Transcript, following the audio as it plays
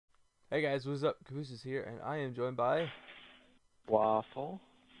Hey guys, what's up? Caboose is here, and I am joined by. Waffle.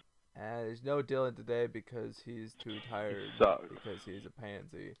 And there's no Dylan today because he's too He tired sucks. because he's a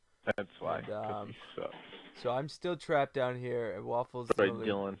pansy. That's why. And Because he sucks. so I'm still trapped down here, and Waffle's the Right, only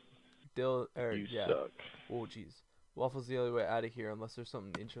Dylan. Dylan. You Yeah. suck. Oh jeez, Waffle's the only way out of here unless there's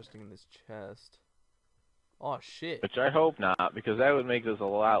something interesting in this chest. Oh shit. Which I hope not, because that would make this a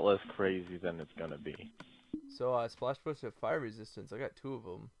lot less crazy than it's gonna be. So splash bush have fire resistance. I got two of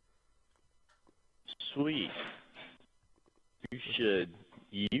them. Sweet. You Which should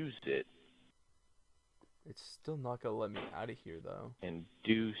use it it's still not gonna let me out of here though, and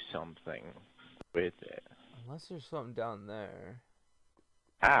do something with it. unless there's something down there.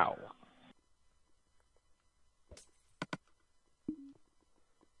 Ow.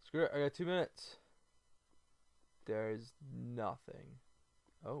 Screw it. I got 2 minutes. There's nothing.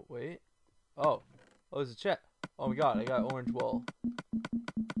 Oh, wait. Oh. Oh, there's a chat. Oh my god, I got orange wool.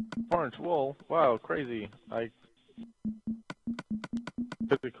 Orange wool. Wow, crazy. I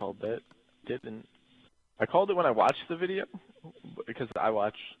could have called that. Didn't. I called it when I watched the video, because I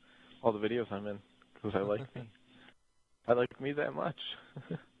watch all the videos I'm in, because I like me. I like me that much.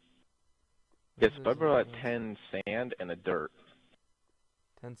 Yes, but I brought 10 sand and a dirt.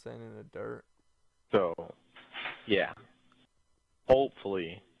 10 sand in the dirt. So, yeah.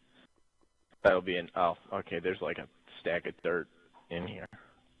 Hopefully, that'll be an. Oh, okay, there's like a stack of dirt in here.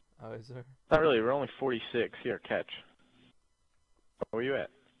 Oh, is there? Not really, we're only 46. Here, catch. Where you at?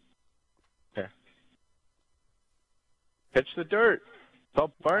 Here. Catch the dirt!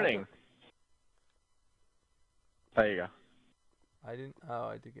 Stop burning! There you go. I didn't. Oh,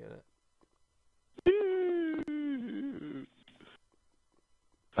 I did get it.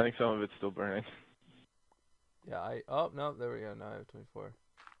 I think some of it's still burning. Yeah, I. Oh, no, there we go. Now I have 24.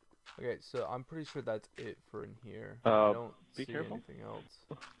 Okay, so I'm pretty sure that's it for in here. I don't Be see careful. anything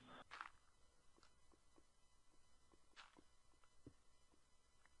else.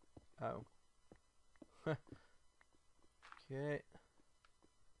 Oh. Okay.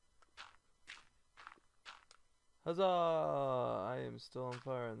 Huzzah! I am still on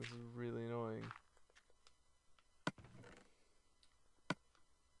fire, and this is really annoying.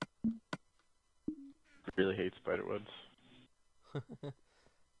 Really hate spider webs.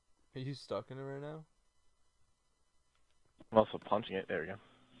 Are you stuck in it right now? I'm also punching it. There we go.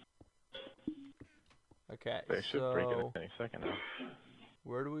 Okay, They should break it so any second now.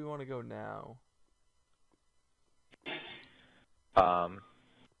 where do we want to go now?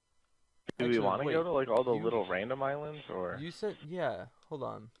 Do we Actually, want to wait. go to like all the You little random islands, or? you said yeah. Hold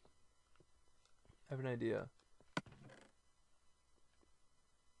on. I have an idea.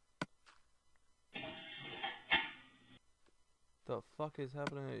 The fuck is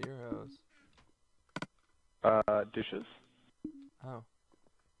happening at your house? Dishes? Oh.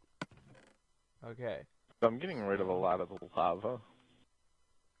 Okay. So I'm getting rid of a So, lot of the lava.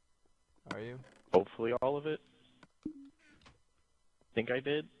 are you? Hopefully all of it. Think I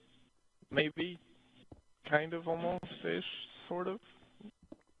did? Maybe? Kind of, almost-ish, sort of.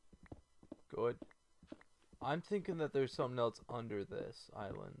 Good. I'm thinking that there's something else under this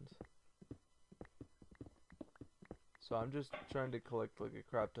island. So I'm just trying to collect like a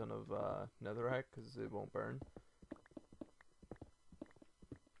crap ton of netherrack because it won't burn.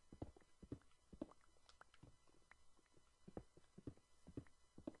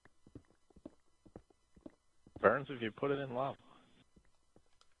 Burns if you put it in lava.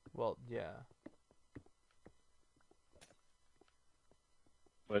 Well, yeah.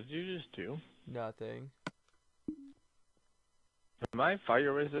 What did you just do? Nothing. Am I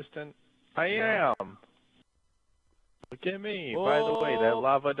fire resistant? I No. am! Look at me! By the way, that Oh!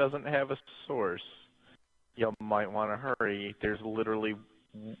 lava doesn't have a source. You might want to hurry. There's literally...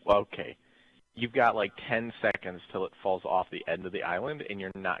 Okay. You've got like 10 seconds till it falls off the end of the island, and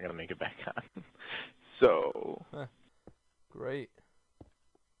you're not going to make it back on. So... Great.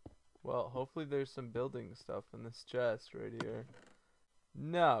 Well, hopefully there's some building stuff in this chest right here.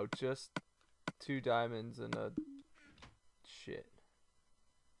 No, just 2 diamonds and a shit.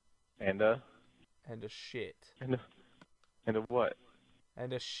 And And a shit. and a, and a what?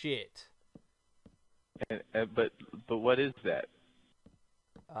 And a shit. But what is that?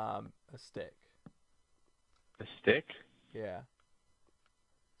 A stick. A stick? Yeah.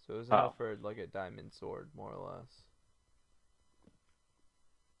 So it was Oh, enough for like a diamond sword, more or less.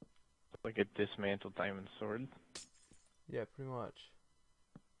 like a dismantled diamond sword. Yeah, pretty much.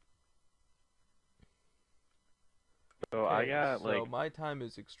 So I Okay, got like so my time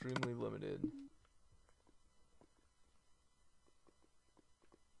is extremely limited.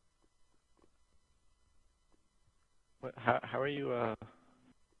 what? How are you?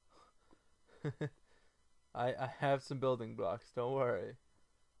 I have some building blocks. Don't worry.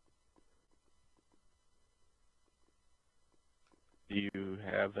 Do you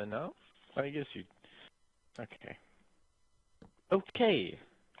have enough? I guess you. Okay. Okay.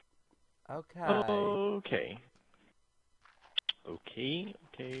 Okay. Okay. Okay. Okay.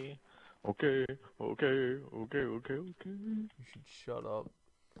 Okay. Okay. Okay. Okay. Okay. You should shut up.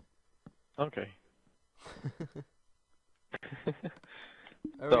 Okay.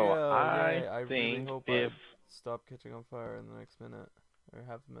 Alright, So I yeah, I really think hope I if stop catching on fire in the next minute. Or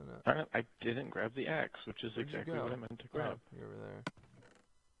half a minute. I didn't grab the axe, which is Where'd you exactly what I go? meant to Oh, grab. you're over there.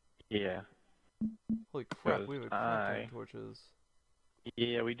 Yeah. Holy crap, Because we have a crap ton of torches.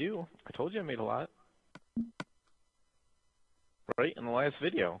 yeah, we do. I told you I made a lot. Right in the last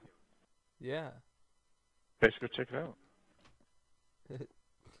video. Yeah. Guys, go check it out.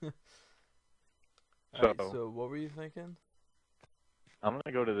 Alright, So so what were you thinking? I'm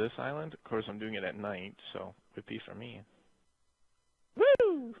gonna go to this island. Of course, I'm doing it at night, so good piece for me.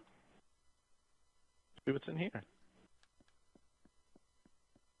 Woo! See what's in here.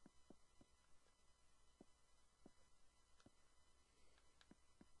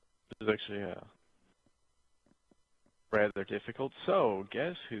 This is actually rather difficult. So,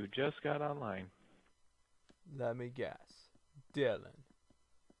 guess who just got online? Let me guess. Dylan.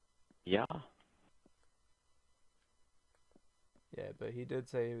 Yeah. Yeah, but he did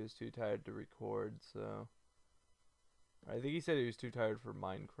say he was too tired to record, so... I think he said he was too tired for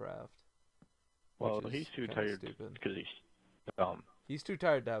Minecraft. Well, Which is he's too kinda tired stupid. because he's dumb. He's too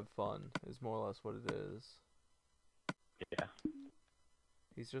tired to have fun, is more or less what it is. Yeah.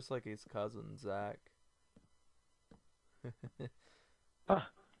 He's just like his cousin, Zach. Ah,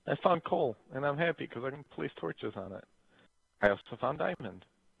 I found coal, and I'm happy because I can place torches on it. I also found diamond.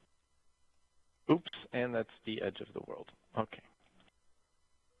 Oops, and that's the edge of the world. Okay.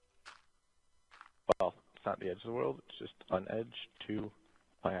 Well, it's not the edge of the world, it's just an edge to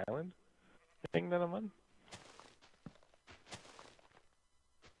my island thing that I'm on.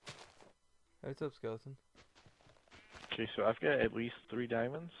 Hey, what's up, skeleton? Okay, so I've got at least 3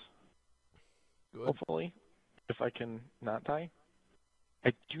 diamonds, Good. hopefully, if I can not die.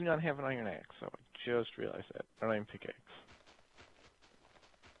 I do not have an iron axe, so I just realized that. Or an iron pickaxe.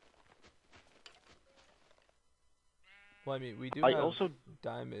 Well, I mean, we do I have also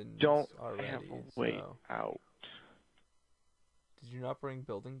diamonds don't already, have a way so... out. Did you not bring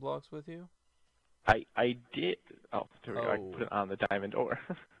building blocks with you? I did. Oh, there we go. I Oh. put it on the diamond ore.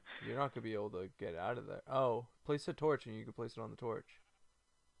 You're not gonna be able to get out of there. Oh, place a torch and you can place it on the torch.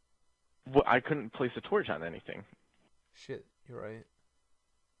 Well, I couldn't place a torch on anything, Shit, you're right.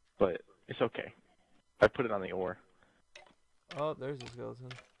 but it's okay. I put it on the ore. Oh, there's a skeleton.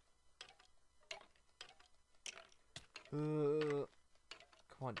 Come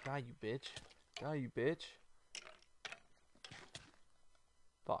on, die, you bitch. Die, you bitch.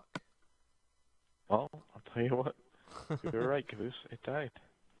 Fuck. Well, I'll tell you what. You're right, Caboose. It died.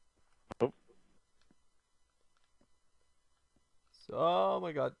 Oh. So, oh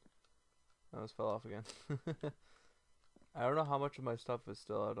my god. I almost fell off again. I don't know how much of my stuff is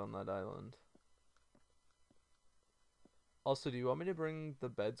still out on that island. Also, do you want me to bring the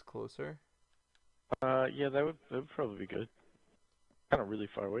beds closer? Yeah, that would probably be good. Kind of really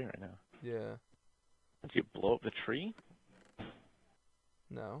far away right now. Yeah. Did you blow up the tree?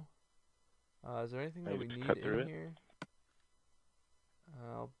 No. Is there anything that Maybe we to need cut through in it? here?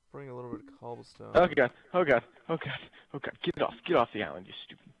 I'll bring a little bit of cobblestone. Oh god! Oh god! Oh god! Oh god! Get off the island, you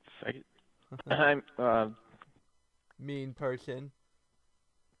stupid faggot! I'm Mean person.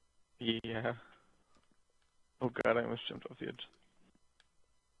 yeah. Oh god! I almost jumped off the edge.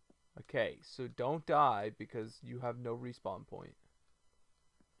 Okay, so don't die because you have no respawn point.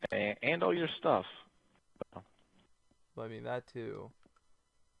 And all your stuff. But I mean, that too.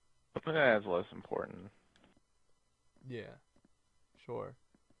 But that's less important. Yeah. Sure.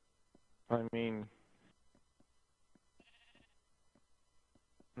 I mean,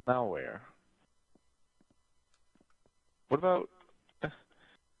 now where? What about?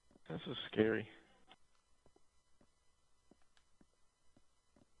 This is scary.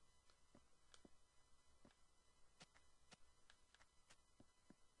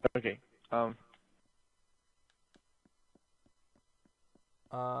 Okay.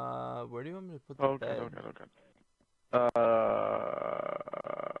 Where do you want me to put the Oh bed? god! Oh god! Oh god!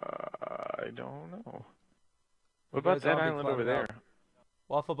 I don't know. What You got a about that zombie island over climbing there? up.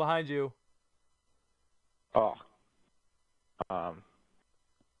 Waffle behind you. Oh.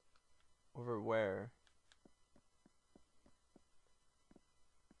 Over where?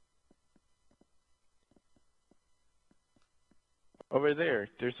 Over there.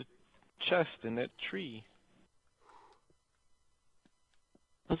 There's a chest in that tree.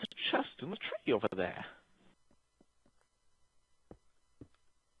 There's a chest in the tree over there.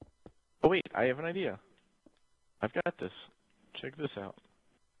 Oh wait, I have an idea. I've got this. Check this out.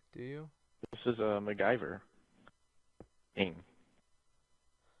 Do you? This is a MacGyver thing.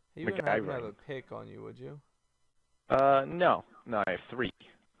 You wouldn't happen to have a MacGyvering. pick on you, would you? No. No, I have 3.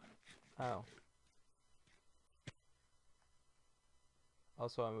 Oh.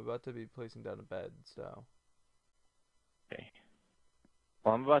 Also, I'm about to be placing down a bed, so. Okay.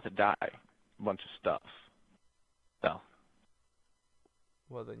 Well, I'm about to die. A bunch of stuff. So,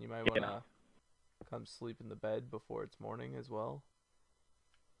 Well, then you might you want know. to come sleep in the bed before it's morning as well.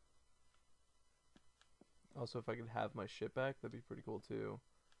 Also, if I could have my shit back, that'd be pretty cool too.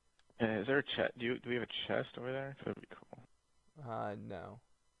 Is there a chest? Do we have a chest over there? That'd be cool. No.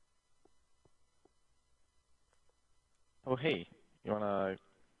 Oh, hey. You wanna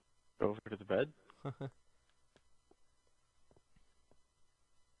go over to the bed?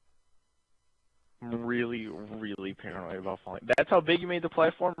 I'm really, really paranoid about falling. That's how big you made the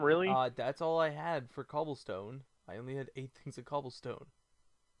platform? Really? That's all I had for cobblestone. I only had 8 things of cobblestone.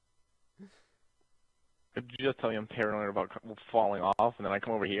 Just tell you I'm paranoid about falling off, and then I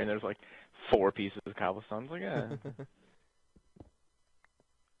come over here and there's like 4 pieces of cobblestone. It's like,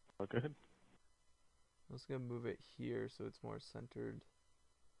 all good. I'm just gonna move it here so it's more centered,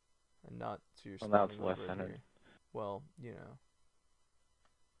 and not so you're Well, now spawning it's less over centered. here. Well, you know.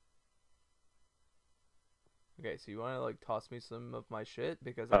 Okay, so you want to like toss me some of my shit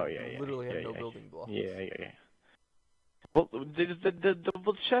because Oh, I yeah. literally have no yeah. building blocks. Yeah. Well,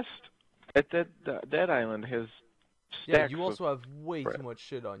 the chest at that island has Yeah, stacks you of also have way bread. too much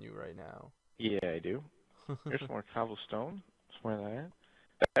shit on you right now. Yeah, I do. Here's some more cobblestone. Some more of that.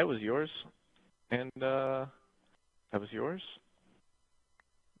 That was yours. And, that was yours.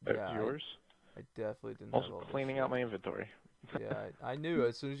 That was Yeah, yours. I definitely didn't have Also all this cleaning shit. out my inventory. Yeah, I knew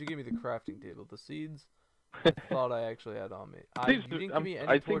as soon as you gave me the crafting table, the seeds, I thought I actually had on me. You didn't give me any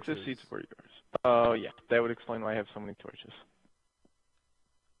I think the torches. seeds were yours. Oh, yeah. That would explain why I have so many torches.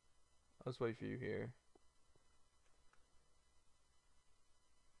 I'll just wait for you here.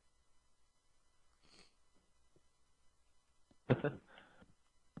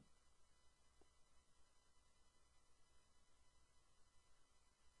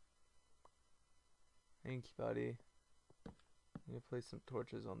 Thank you, buddy. I'm gonna place some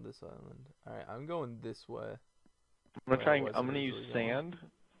torches on this island. Alright, I'm going this way. I'm gonna I'm I'm gonna use originally going. sand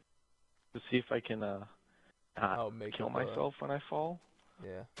to see if I can, not Make kill up myself when I fall.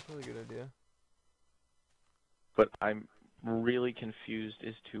 yeah, really good idea. But I'm really confused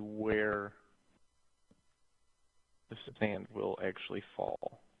as to where the sand will actually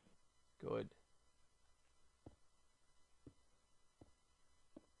fall. Good.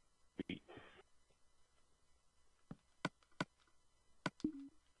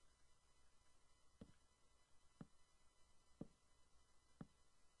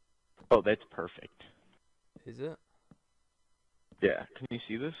 Oh, that's perfect. Is it? Yeah, can you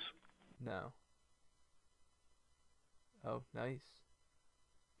see this? No. Oh, nice.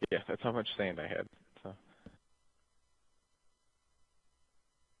 Yeah, that's how much sand I had. So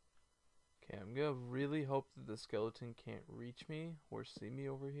Okay, I'm gonna really hope that the skeleton can't reach me or see me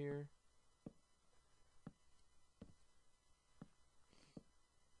over here.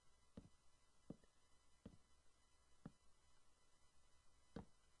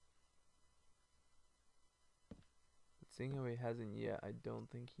 But seeing how he hasn't yet, I don't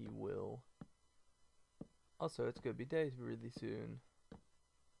think he will. Also, it's gonna be day really soon.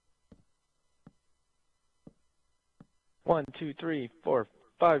 1, 2, 3, 4,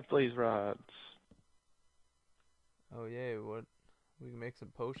 5 blaze rods. Oh yay, what? We can make some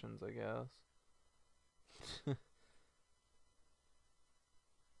potions, I guess.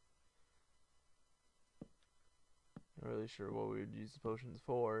 Not really sure what we would use the potions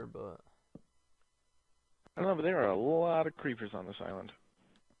for, but I don't know, but there are a lot of creepers on this island.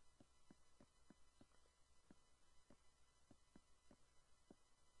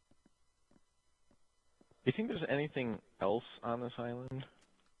 Do you think there's anything else on this island?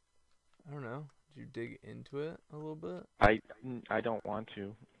 I don't know. Did you dig into it a little bit? I don't want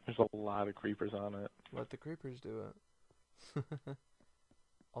to. There's a lot of creepers on it. Let the creepers do it.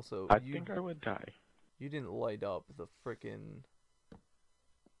 Also, I think I would die. You didn't light up the frickin'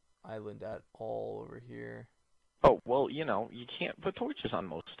 island at all over here. Oh, well, you know, you can't put torches on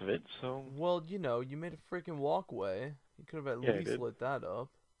most of it, so... Well, you know, you made a frickin' walkway. You could have at Yeah, I least did. lit that up.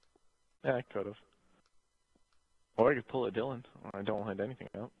 Yeah, I could've. Or I could pull a Dylan. I don't light anything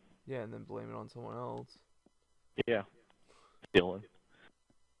up. Yeah, and then blame it on someone else. Yeah. Dylan.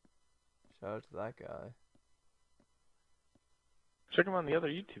 Shout out to that guy. Check him on the other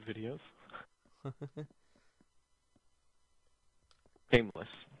YouTube videos. Shameless.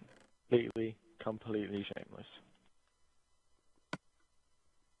 Completely shameless.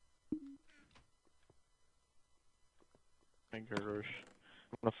 My gosh.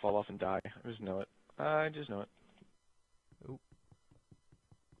 I'm gonna fall off and die. I just know it. I just know it. Oop.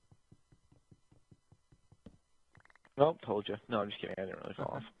 Nope, told you. No, I'm just kidding. I didn't really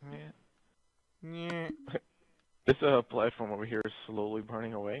fall off. Yeah. This platform over here is slowly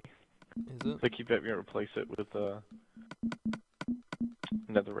burning away. Is it? So keep it, we replace it with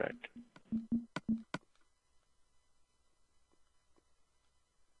netherrack.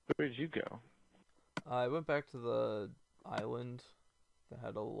 Where did you go? I went back to the island that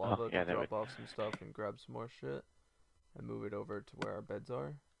had a lava yeah, to drop off some stuff and grab some more shit and move it over to where our beds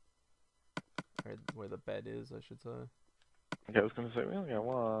are. Or where the bed is, I should say. Okay, I was gonna say we only got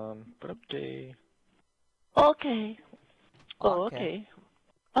one, but okay. Okay. Oh, okay.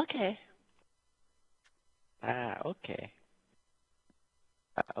 Okay. Okay.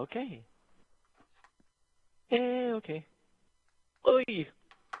 Okay. Yeah, okay. Oi!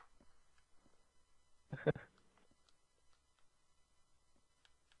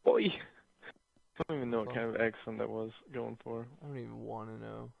 Oi! I don't even know what kind of accent that was going for. I don't even want to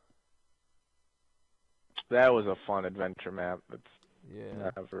know. That was a fun adventure map. It's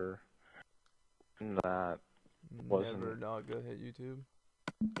Yeah. never not Never wasn't. not go hit YouTube.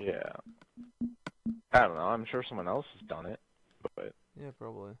 Yeah. I don't know. I'm sure someone else has done it, but Yeah,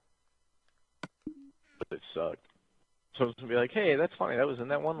 probably. it sucked. So it's gonna be like, hey, that's funny. That was in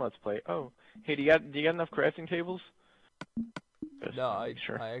that one Let's Play. Oh, hey, do you got enough crafting tables? Just No, wanna make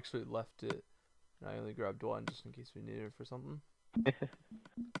sure. I actually left it. And I only grabbed one just in case we needed it for something. Okay,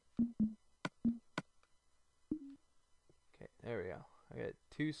 there we go. I got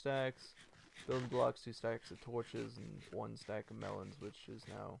 2 stacks building blocks, 2 stacks of torches, and 1 stack of melons, which is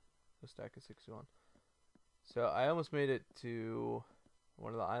now a stack of 61. So I almost made it to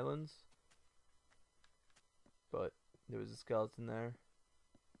one of the islands, but there was a skeleton there,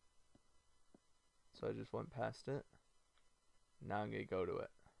 so I just went past it. Now I'm gonna go to it.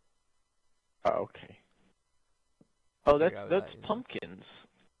 Oh, okay. Oh, that's that, pumpkins.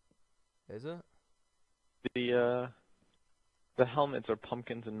 Is it? The helmets are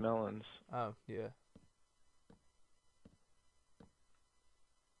pumpkins and melons. Oh, yeah.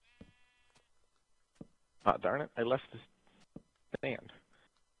 Ah, darn it! I left the sand.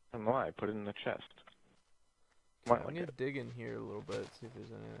 I don't know why. I put it in the chest. I'm gonna dig in here a little bit, see if there's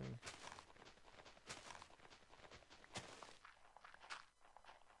anything.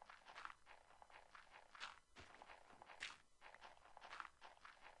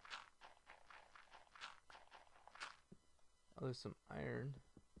 Oh, there's some iron.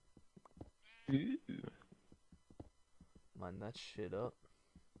 Ooh. Line that shit up.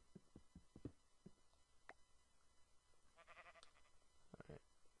 Alright.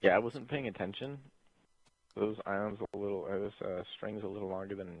 Yeah, I wasn't paying attention. Those islands a little, this string's a little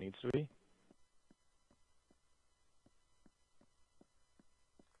longer than it needs to be.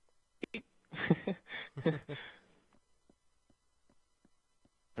 I'm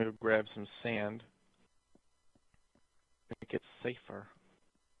gonna grab some sand. Make it safer.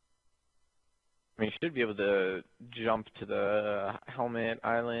 I mean, you should be able to jump to the helmet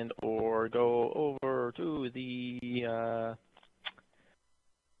island or go over to the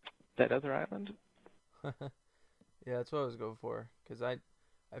that other island. Yeah, that's what I was going for. Cause I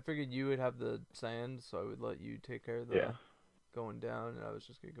figured you would have the sand, so I would let you take care of the going down, and I was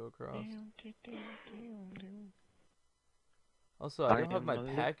just gonna go across. Also, I don't have my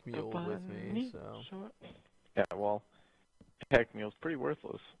pack mule with me, so. Yeah, well, pack mule's pretty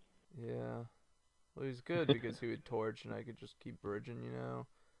worthless. Yeah. Well, he's good because he would torch, and I could just keep bridging, you know.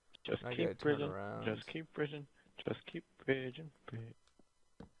 Just keep bridging. Just keep bridging. Just keep bridging.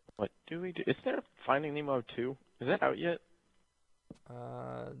 What do we do? Is there Finding Nemo 2? Is that out yet?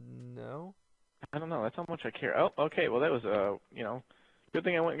 No. I don't know. That's how much I care. Oh, okay. Well, that was you know, good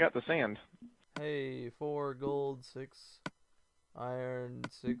thing I went and got the sand. Hey, 4 gold, 6 iron,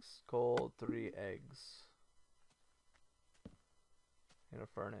 6 coal, 3 eggs. In a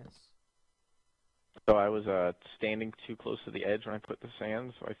furnace. So I was standing too close to the edge when I put the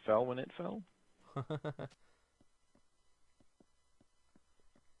sand, so I fell when it fell.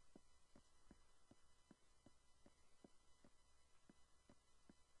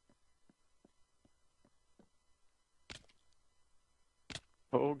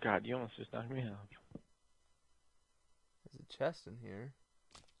 Oh god, you almost just knocked me out. There's a chest in here.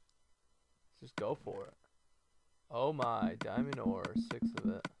 Let's just go for it. Oh my, diamond ore, 6 of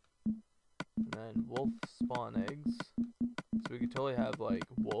it. both spawn eggs. So we could totally have like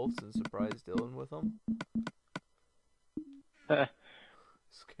wolves and surprise Dylan with them.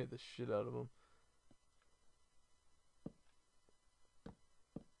 Scare the shit out of him.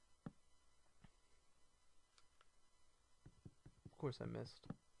 Of course I missed.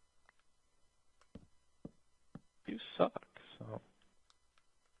 You suck, so.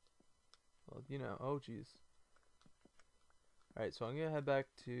 Well, you know, oh jeez. Alright, so I'm gonna head back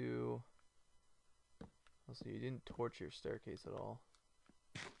to... Let's see, you didn't torch your staircase at all.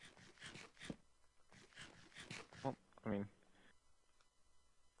 Well, I mean...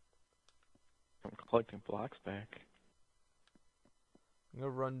 I'm collecting blocks back. I'm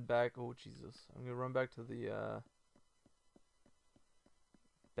gonna run back, oh Jesus. I'm gonna run back to the,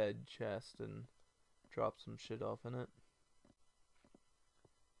 bed chest and drop some shit off in it.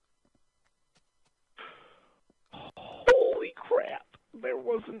 Holy crap! There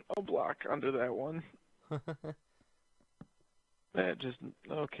wasn't a block under that one. That just...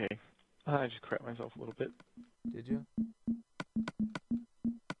 Okay. I just crapped myself a little bit. Did you?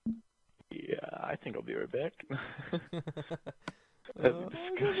 Yeah, I think I'll be right back. I'll That's be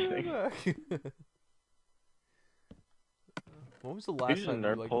right disgusting. back. When was the last Use a time you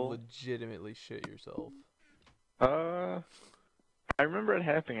nerd like pole. legitimately shit yourself? I remember it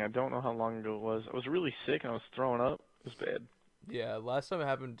happening. I don't know how long ago it was. I was really sick and I was throwing up. It was bad. Yeah, last time it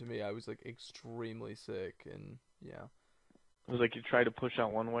happened to me, I was like extremely sick, and yeah. It was like you try to push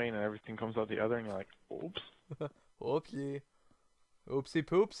out one way and then everything comes out the other and you're like, oops. Oopsie. Oopsie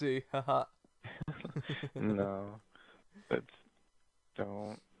poopsie. Haha. No. That's...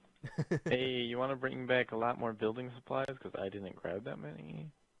 Don't. Hey, you want to bring back a lot more building supplies? Because I didn't grab that many.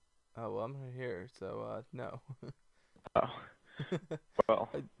 Oh, well, I'm here, so, no. Oh. Well,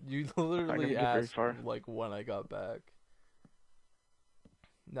 You I'm not literally gonna get very asked, far. like, when I got back.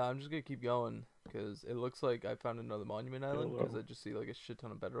 No, I'm just gonna keep going, because it looks like I found another monument island, because I just see, like, a shit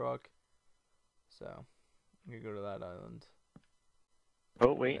ton of bedrock. So, I'm gonna go to that island.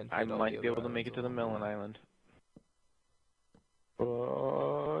 Oh, wait. And I hit all might the be other able to make islands it to the along the Melon way. Island.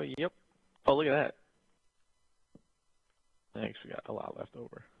 Oh, yep. Oh, look at that. Thanks, we got a lot left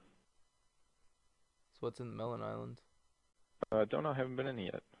over. So what's in the Melon Island? Don't know, haven't been in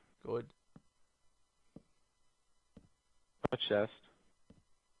yet. Good. A chest.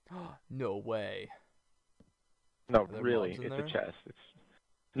 No way. No, Are there really, mobs in it's there? a chest.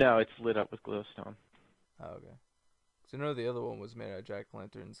 No, it's lit up with glowstone. Oh, okay. So I know the other one was made out of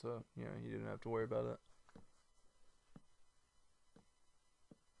jack-o'-lantern, so, you know, you didn't have to worry about it.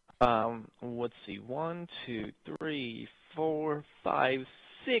 Let's see. 1, 2, 3, 4, 5,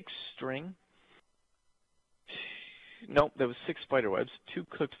 6 string. Nope, there was 6 spider webs, 2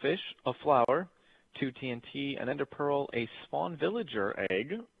 cooked fish, a flower, 2 TNT, an ender pearl, a spawn villager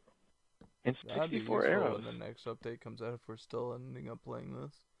egg, and That'd be 64 useful arrows. when the next update comes out if we're still ending up playing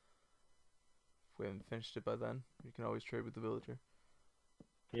this. If we haven't finished it by then, we can always trade with the villager.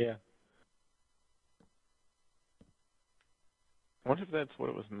 Yeah. I wonder if that's what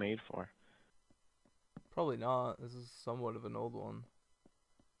it was made for. Probably not. This is somewhat of an old one.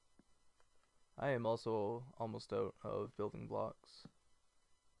 I am also almost out of building blocks.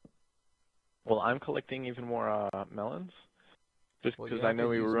 Well, I'm collecting even more melons, just Well, because you I have know to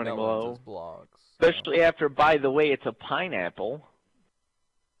we were use running melons low. as blocks. So. Especially after, by the way, it's a pineapple.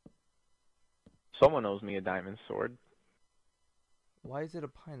 Someone owes me a diamond sword. Why is it a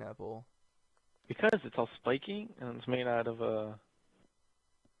pineapple? Because it's all spiky, and it's made out of,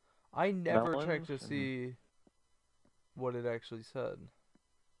 I never melons checked to and see what it actually said.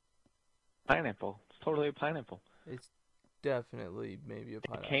 pineapple. It's totally a pineapple. It's definitely maybe a It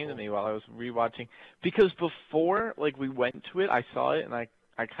pineapple. came to me while I was rewatching. Because before, like, we went to it, I saw it, and I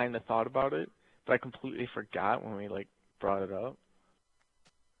kind of thought about it, but I completely forgot when we, like, brought it up.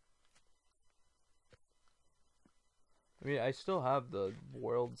 I mean, I still have the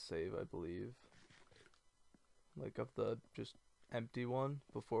world save, I believe. Like, of the just empty one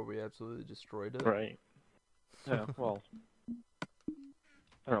before we absolutely destroyed it. Right. Yeah, well,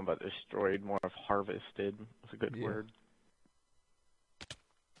 I don't know about destroyed, more of harvested. That's a good Yeah. word.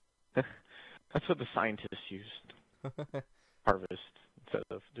 That's what the scientists used. Harvest instead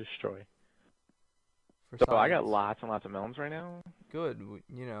of destroy. For So I got science. lots and lots of melons right now. Good.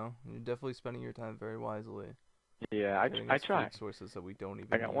 You know, you're definitely spending your time very wisely. Yeah, Getting I us try. food sources that we don't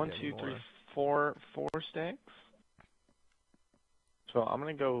even I got need 1, 2, anymore. 3, 4 stacks. So I'm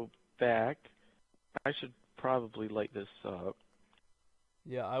gonna go back. I should probably light this up.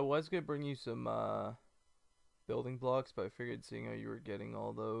 Yeah, I was gonna bring you some building blocks, but I figured seeing how you were getting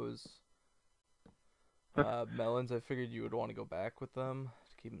all those melons, I figured you would want to go back with them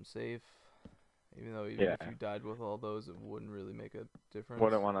to keep them safe. Even though even Yeah. if you died with all those, it wouldn't really make a difference.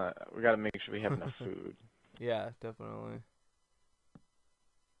 We gotta make sure we have enough food. Yeah, definitely.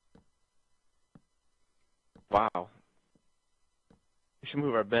 Wow. We should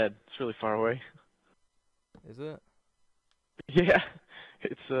move our bed. It's really far away. Is it? Yeah.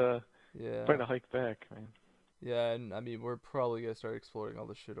 It's Yeah. quite a hike back, man. Yeah, and I mean, we're probably gonna start exploring all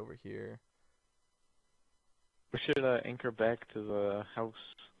the shit over here. We should anchor back to the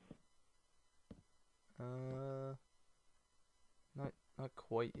house. Not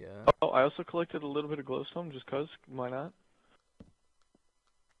quite yet. Oh, I also collected a little bit of glowstone just 'cause. Why not?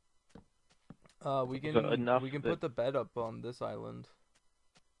 We So can enough we can that- put the bed up on this island.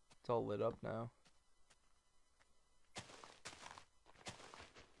 It's all lit up now.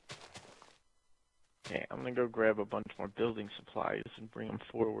 Okay, I'm gonna go grab a bunch more building supplies and bring them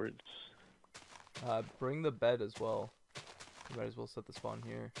forwards. Bring the bed as well. You might as well set the spawn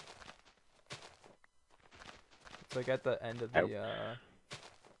here. It's like at the end of the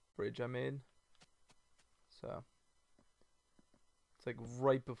bridge I made. So it's like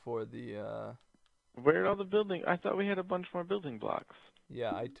right before the Where are all the building? I thought we had a bunch more building blocks.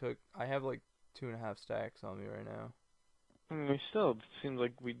 yeah, I have like 2.5 stacks on me right now. I mean, it seems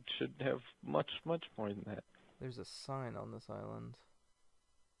like we should have much more than that. There's a sign on this island.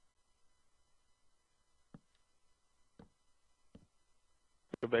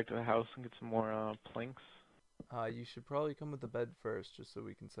 Go back to the house and get some more planks. You should probably come with the bed first, just so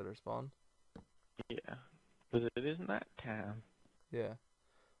we can set our spawn. Yeah, because it is night time. Yeah.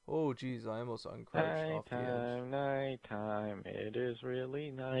 Oh, jeez, I almost uncrouched off the edge. Nighttime, it is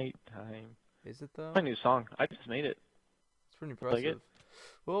really nighttime. Is it though? My new song. I just made it. It's pretty Like it? impressive.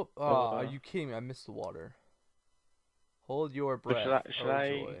 Well, are you kidding me? I missed the water. Hold your But breath. should Oh,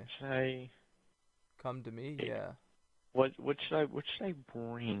 joy. I? Come to me? Okay. Yeah. What should I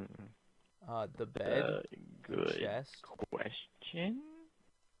bring? The bed. Good Chest. question.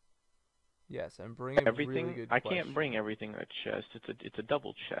 Yes, and bring a Everything. really good I question. can't bring everything in a chest. It's a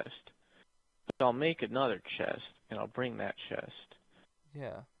double chest. So I'll make another chest and I'll bring that chest.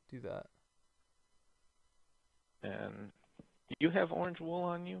 Yeah, do that. And you have orange wool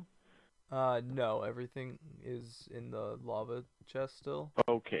on you? No, everything is in the lava chest still.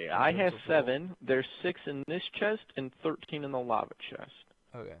 Okay, In I terms have of wool. 7. There's 6 in this chest and 13 in the lava chest.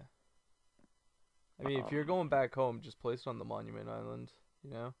 Okay. I mean, if you're going back home, just place it on the monument island,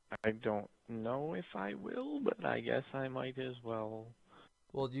 you know? I don't know if I will, but I guess I might as well.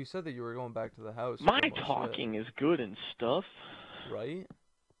 Well, you said that you were going back to the house. My for more shit, talking is good and stuff. right?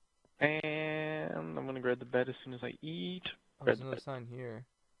 And I'm gonna grab the bed as soon as I eat. Oh, there's another sign here.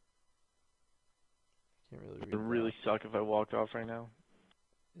 Can't really read It would really that. suck if I walked off right now.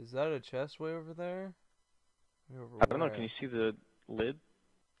 Is that a chest way over there? Way over I don't know, where? can you see the lid?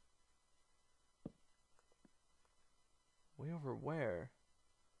 Way over where?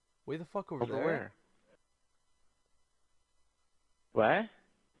 Way the fuck over Over there? where? What?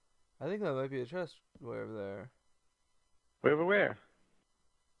 I think that might be a chest way over there. Way over where?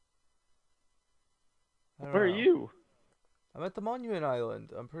 I don't Where are know. you? I'm at the Monument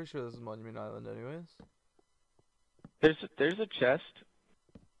Island. I'm pretty sure this is Monument Island anyways. There's a chest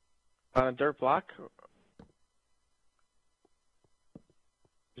on a dirt block.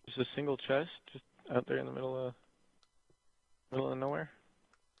 Just a single chest, just out there in the middle of nowhere.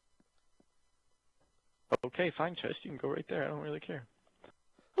 Okay, fine chest. You can go right there. I don't really care.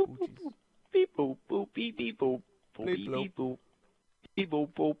 Oh, jeez. Beep boop boop beep beep boop boop Bleep, beep beep boop beep boop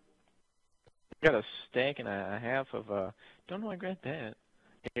boop. Got a stack and a half of don't know I grabbed that.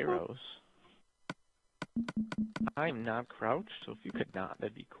 Arrows. I'm not crouched, so if you could not,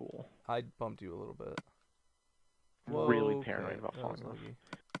 that'd be cool. I bumped you a little bit. I'm Whoa, really okay, paranoid about that was falling off. lucky.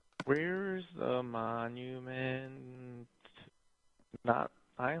 Where's the monument? Not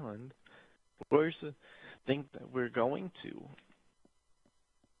island. Where's the thing that we're going to?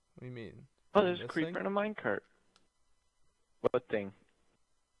 What do you mean? Oh, there's a This creeper thing? in a minecart. What thing?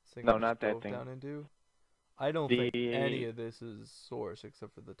 This thing No, I just not that dove thing. down into? I don't think any of this is source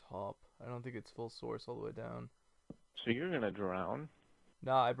except for the top. I don't think it's full source all the way down. So you're gonna drown.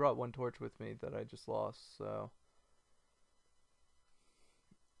 Nah, I brought one torch with me that I just lost, so.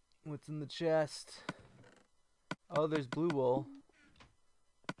 What's in the chest? Oh, there's blue wool.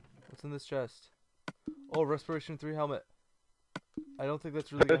 What's in this chest? Oh, Respiration 3 helmet. I don't think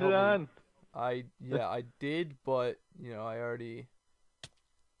that's really Put gonna it help me. on. Yeah, I did, but, you know, I already,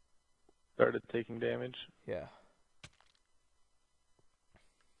 Started taking damage. yeah.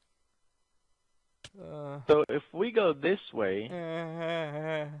 So if we go this way,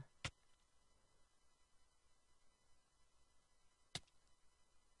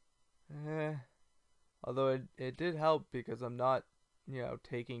 Although it did help because I'm not,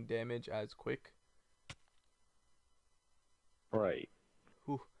 taking damage as quick. Right.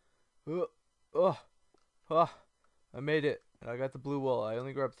 Whew. Oh, oh, I made it. And I got the blue wool. I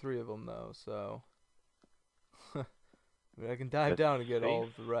only grabbed 3 of them though, so I mean I can dive That's down and get all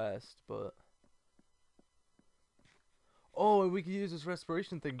safe. of the rest, but oh, and we can use this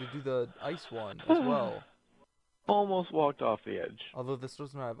respiration thing to do the ice one as well. Almost walked off the edge. Although this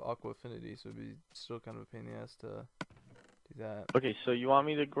doesn't have aqua affinity, so it'd be still kind of a pain in the ass to do that. Okay, so you want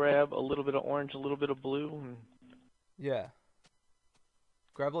me to grab a little bit of orange, a little bit of blue? Yeah.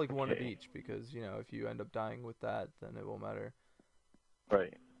 Grab like one of Okay. each because, if you end up dying with that, then it won't matter.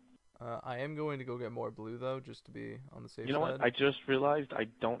 Right. I am going to go get more blue though, just to be on the safe You know what? side. I just realized I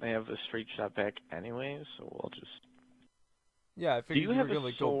don't have a straight shot back anyway, so we'll just... Yeah, I Do figured you you were have a gonna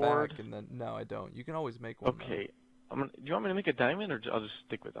like go sword? back and then no, I don't. You can always make one though. Okay. Do you want me to make a diamond, or I'll just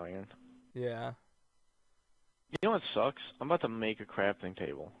stick with iron? Yeah. You know what sucks? I'm about to make a crafting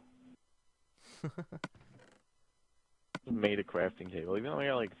table. Made a crafting table, even though I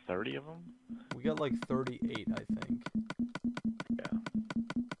got like 30 of them. We got like 38, I think. Yeah.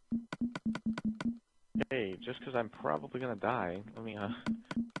 Hey, just because I'm probably gonna die, let me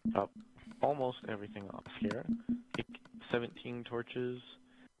chop almost everything off here. Take 17 torches,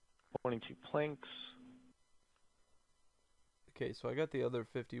 22 planks. Okay, so I got the other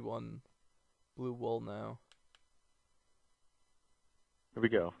 51 blue wool now. Here we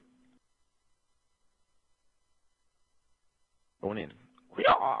go. Going in.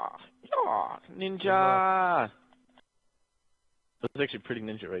 Yah! Yah! Good luck. Ninja! That's actually pretty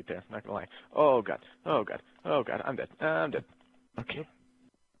ninja right there, not gonna lie. Oh god, oh god, oh god, I'm dead, I'm dead. Okay. Yep.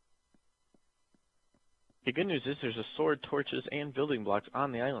 The good news is there's a sword, torches, and building blocks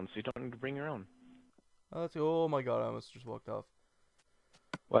on the island, so you don't need to bring your own. Oh, oh my god, I almost just walked off.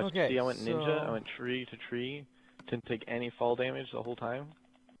 Watch, Okay, see I went ninja, I so went tree to tree, didn't take any fall damage the whole time.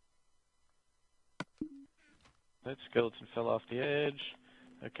 That skeleton fell off the edge.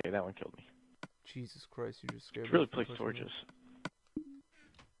 Okay, that one killed me. Jesus Christ, you just scared Should me really from place pushing me. torches.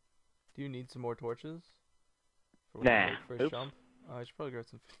 Do you need some more torches? For when Nah. you like first Oops. jump? Oh, I should probably grab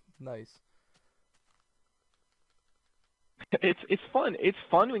some. Nice. It's fun. It's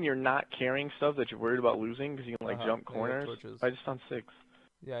fun when you're not carrying stuff that you're worried about losing because you can like jump Yeah, you have corners. torches. I just found 6.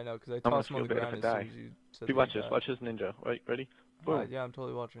 Yeah, I know, because I I'm gonna tossed them on feel the bad if ground I as soon die. as you said See, that watch you this. died. Watch this ninja. Right, ready? Boom. Yeah, I'm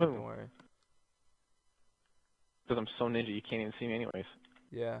totally watching. Boom. Don't worry. Because I'm so ninja, you can't even see me anyways.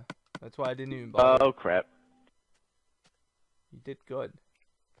 Yeah, that's why I didn't even bother. Oh crap! You did good.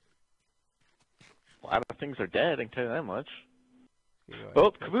 A lot of things are dead. I can tell you that much. Okay, go ahead,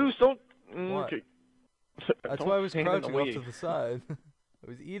 Oh, catch caboose! it. Don't. What? Okay. That's Don't why I was stand in the crouching off way. to the side. I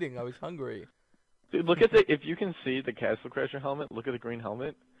was eating. I was hungry. Dude, look at the. If you can see the Castle Crasher helmet, look at the green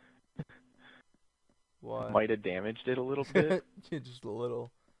helmet. Why? Might have damaged it a little bit. Yeah, just a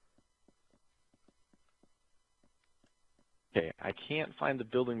little. Okay, I can't find the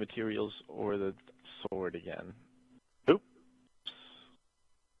building materials or the sword again. Oops.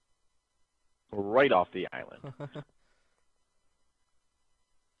 Right off the island.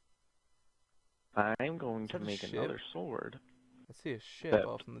 I'm going Is to that a make ship? another sword. I see a ship That,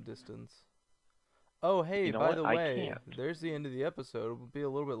 off in the distance. Oh, hey, you know by what? the I way, can't. there's the end of the episode. It will be a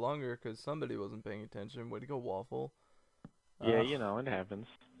little bit longer because somebody wasn't paying attention. Way to go, Waffle. Yeah, you know, it happens.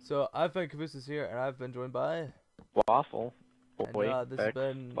 So I've been Cabooses here, and I've been joined by, Waffle. and Boy. this has X.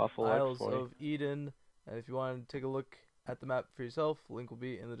 been Waffle X Isles boy. of Eden. And if you want to take a look at the map for yourself, link will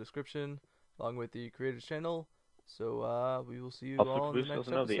be in the description, along with the creators channel. So we will see you Also, all in the Caboose next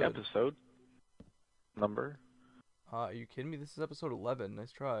doesn't know the episode. episode number. Are you kidding me? This is episode 11.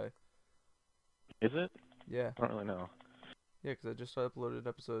 Nice try. Is it? Yeah. I don't really know. Yeah, because I just uploaded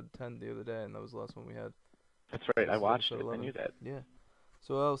episode 10 the other day, and that was the last one we had. That's right, This I is watched episode it. I 11. knew that. Yeah.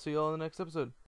 So I'll see you all in the next episode.